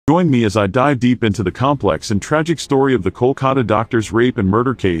Join me as I dive deep into the complex and tragic story of the Kolkata doctor's rape and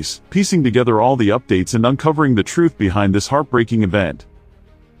murder case, piecing together all the updates and uncovering the truth behind this heartbreaking event.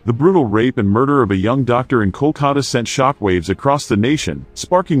 The brutal rape and murder of a young doctor in Kolkata sent shockwaves across the nation,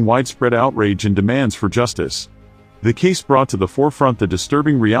 sparking widespread outrage and demands for justice. The case brought to the forefront the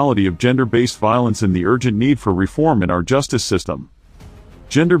disturbing reality of gender-based violence and the urgent need for reform in our justice system.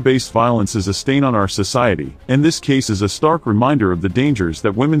 Gender-based violence is a stain on our society, and this case is a stark reminder of the dangers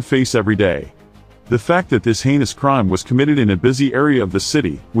that women face every day. The fact that this heinous crime was committed in a busy area of the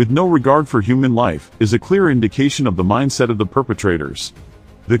city, with no regard for human life, is a clear indication of the mindset of the perpetrators.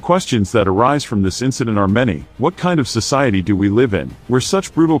 The questions that arise from this incident are many. What kind of society do we live in, where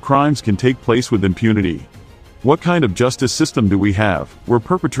such brutal crimes can take place with impunity? What kind of justice system do we have, where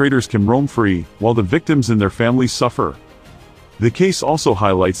perpetrators can roam free, while the victims and their families suffer? The case also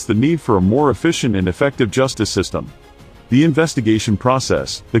highlights the need for a more efficient and effective justice system. The investigation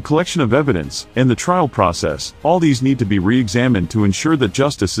process, the collection of evidence, and the trial process, all these need to be re-examined to ensure that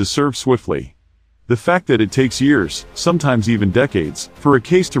justice is served swiftly. The fact that it takes years, sometimes even decades, for a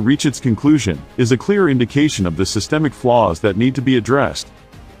case to reach its conclusion, is a clear indication of the systemic flaws that need to be addressed.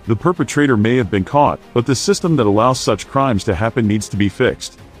 The perpetrator may have been caught, but the system that allows such crimes to happen needs to be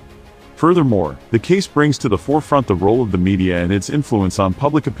fixed. Furthermore, the case brings to the forefront the role of the media and its influence on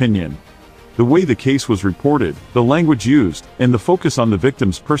public opinion. The way the case was reported, the language used, and the focus on the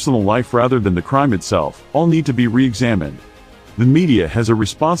victim's personal life rather than the crime itself, all need to be re-examined. The media has a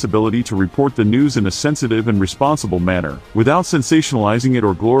responsibility to report the news in a sensitive and responsible manner, without sensationalizing it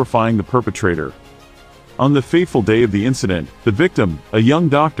or glorifying the perpetrator. On the fateful day of the incident, the victim, a young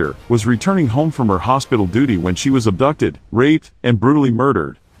doctor, was returning home from her hospital duty when she was abducted, raped, and brutally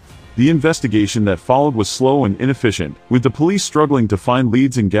murdered. The investigation that followed was slow and inefficient, with the police struggling to find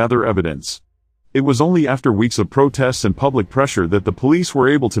leads and gather evidence. It was only after weeks of protests and public pressure that the police were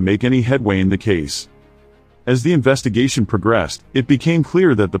able to make any headway in the case. As the investigation progressed, it became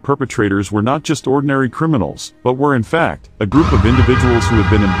clear that the perpetrators were not just ordinary criminals, but were in fact, a group of individuals who had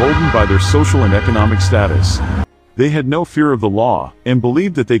been emboldened by their social and economic status. They had no fear of the law, and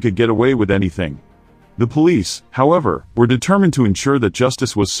believed that they could get away with anything. The police, however, were determined to ensure that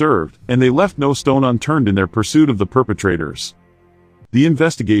justice was served, and they left no stone unturned in their pursuit of the perpetrators. The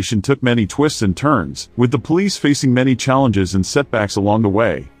investigation took many twists and turns, with the police facing many challenges and setbacks along the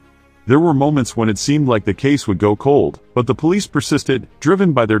way. There were moments when it seemed like the case would go cold, but the police persisted,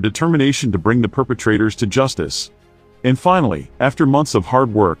 driven by their determination to bring the perpetrators to justice. And finally, after months of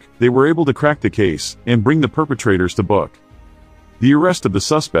hard work, they were able to crack the case, and bring the perpetrators to book. The arrest of the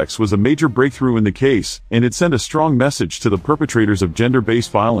suspects was a major breakthrough in the case, and it sent a strong message to the perpetrators of gender-based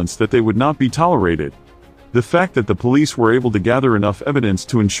violence that they would not be tolerated. The fact that the police were able to gather enough evidence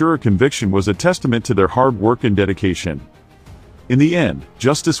to ensure a conviction was a testament to their hard work and dedication. In the end,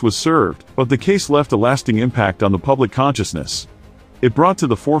 justice was served, but the case left a lasting impact on the public consciousness. It brought to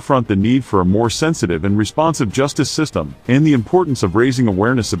the forefront the need for a more sensitive and responsive justice system, and the importance of raising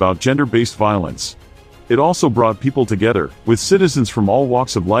awareness about gender-based violence. It also brought people together, with citizens from all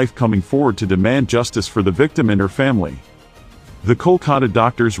walks of life coming forward to demand justice for the victim and her family. The Kolkata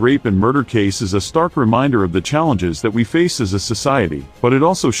doctor's rape and murder case is a stark reminder of the challenges that we face as a society, but it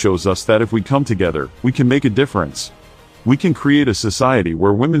also shows us that if we come together, we can make a difference. We can create a society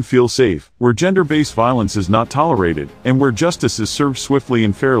where women feel safe, where gender-based violence is not tolerated, and where justice is served swiftly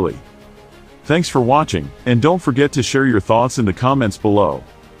and fairly. Thanks for watching, and don't forget to share your thoughts in the comments below.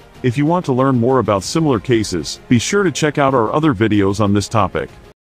 If you want to learn more about similar cases, be sure to check out our other videos on this topic.